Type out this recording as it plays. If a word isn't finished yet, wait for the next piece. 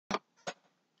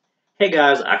Hey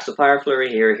guys, Axel Fireflurry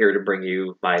here to bring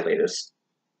you my latest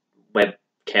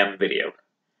webcam video.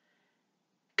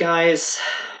 Guys,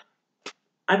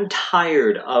 I'm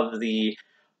tired of the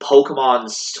Pokemon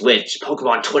Switch,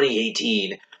 Pokemon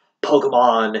 2018,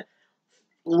 Pokemon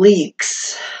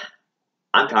leaks.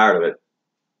 I'm tired of it.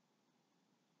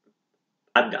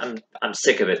 I'm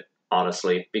sick of it,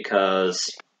 honestly, because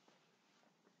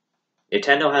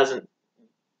Nintendo hasn't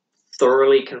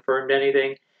thoroughly confirmed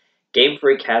anything. Game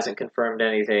Freak hasn't confirmed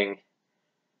anything.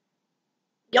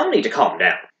 Y'all need to calm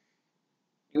down.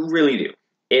 You really do.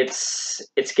 It's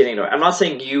getting annoying. I'm not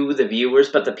saying you, the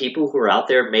viewers, but the people who are out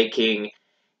there making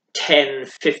 10,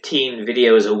 15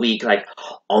 videos a week, like,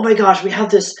 oh my gosh, we have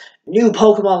this new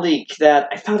Pokemon leak that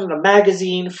I found in a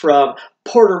magazine from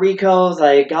Puerto Rico that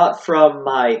I got from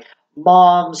my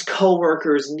mom's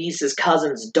coworker's niece's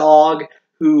cousin's dog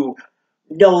who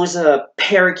knows a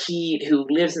parakeet who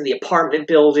lives in the apartment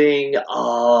building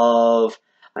of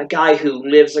a guy who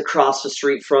lives across the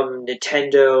street from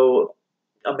Nintendo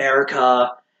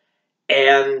America,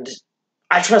 and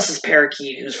I trust this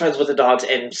parakeet who's friends with the dogs,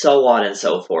 and so on and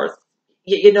so forth.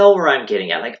 You know where I'm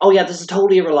getting at. Like, oh yeah, this is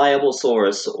totally a reliable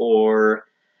source, or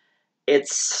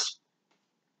it's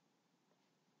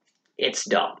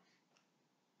dumb.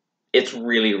 It's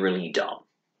really, really dumb.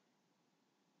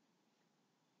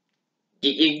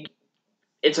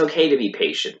 It's okay to be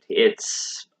patient.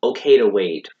 It's okay to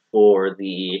wait for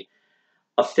the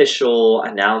official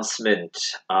announcement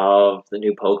of the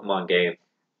new Pokemon game.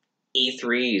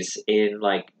 E3's in,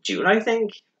 like, June, I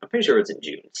think? I'm pretty sure it's in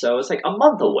June. So it's, like, a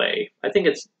month away. I think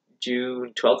it's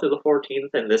June 12th through the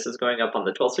 14th, and this is going up on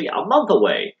the 12th. So, yeah, a month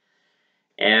away.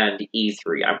 And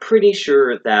E3. I'm pretty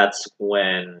sure that's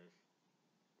when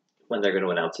they're going to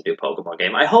announce a new Pokemon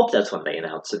game. I hope that's when they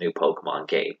announce a new Pokemon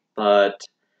game. But,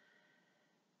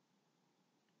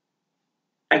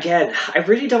 again, I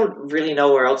really don't really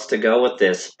know where else to go with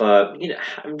this. But, you know,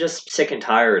 I'm just sick and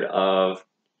tired of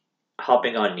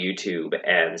hopping on YouTube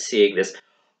and seeing this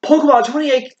Pokemon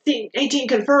 2018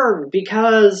 confirmed,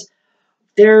 because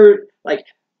they're like,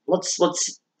 let's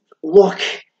look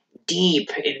deep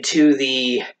into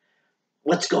the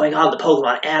what's going on in the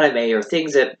Pokemon anime, or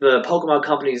things that the Pokemon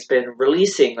company's been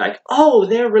releasing. Like, oh,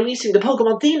 they're releasing the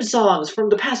Pokemon theme songs from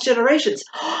the past generations.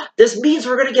 This means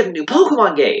we're gonna get a new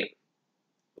Pokemon game.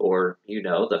 Or, you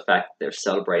know, the fact that they're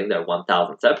celebrating their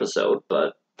 1000th episode,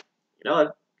 but you know, it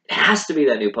has to be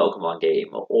that new Pokemon game.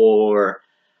 Or,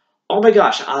 oh my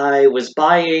gosh, I was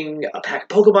buying a pack of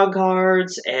Pokemon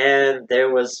cards, and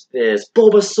there was this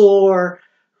Bulbasaur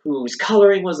whose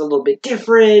coloring was a little bit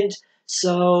different,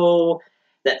 so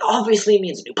that obviously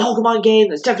means a new Pokemon game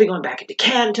that's definitely going back into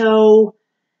Kanto,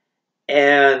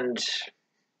 and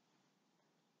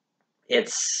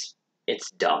it's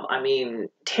dumb. I mean,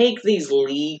 take these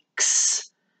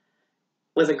leaks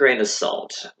with a grain of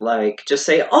salt. Like, just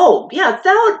say, oh, yeah,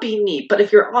 that would be neat, but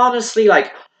if you're honestly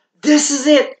like, this is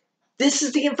it, this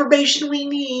is the information we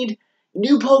need.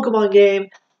 New Pokemon game.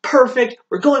 Perfect.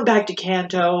 We're going back to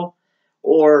Kanto.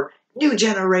 Or New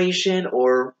Generation.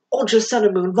 Or Ultra Sun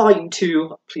and Moon Volume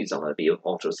 2. Please don't let it be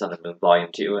Ultra Sun and Moon Volume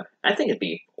 2. I think it'd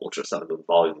be Ultra Sun and Moon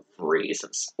Volume 3,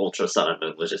 since Ultra Sun and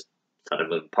Moon was just Sun and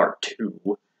Moon Part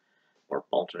 2. Or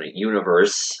alternate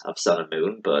universe of Sun and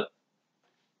Moon. But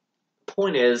the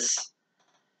point is,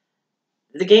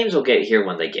 the games will get here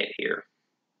when they get here.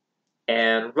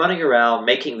 And running around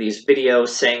making these videos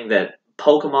saying that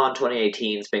Pokemon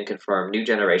 2018's been confirmed, New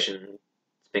Generation's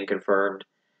been confirmed.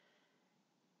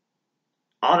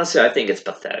 Honestly, I think it's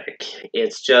pathetic.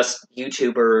 It's just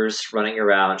YouTubers running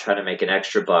around trying to make an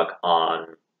extra buck on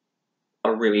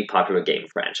a really popular game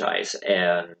franchise,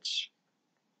 and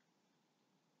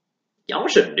y'all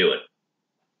shouldn't do it.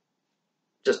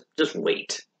 Just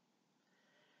wait.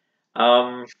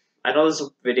 I know this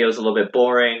video is a little bit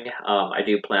boring. I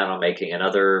do plan on making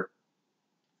another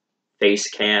face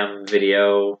cam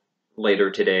video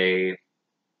later today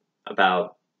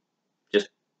about just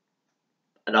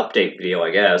an update video,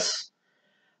 I guess.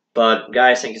 But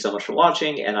guys, thank you so much for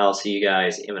watching, and I'll see you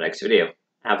guys in the next video.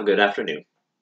 Have a good afternoon.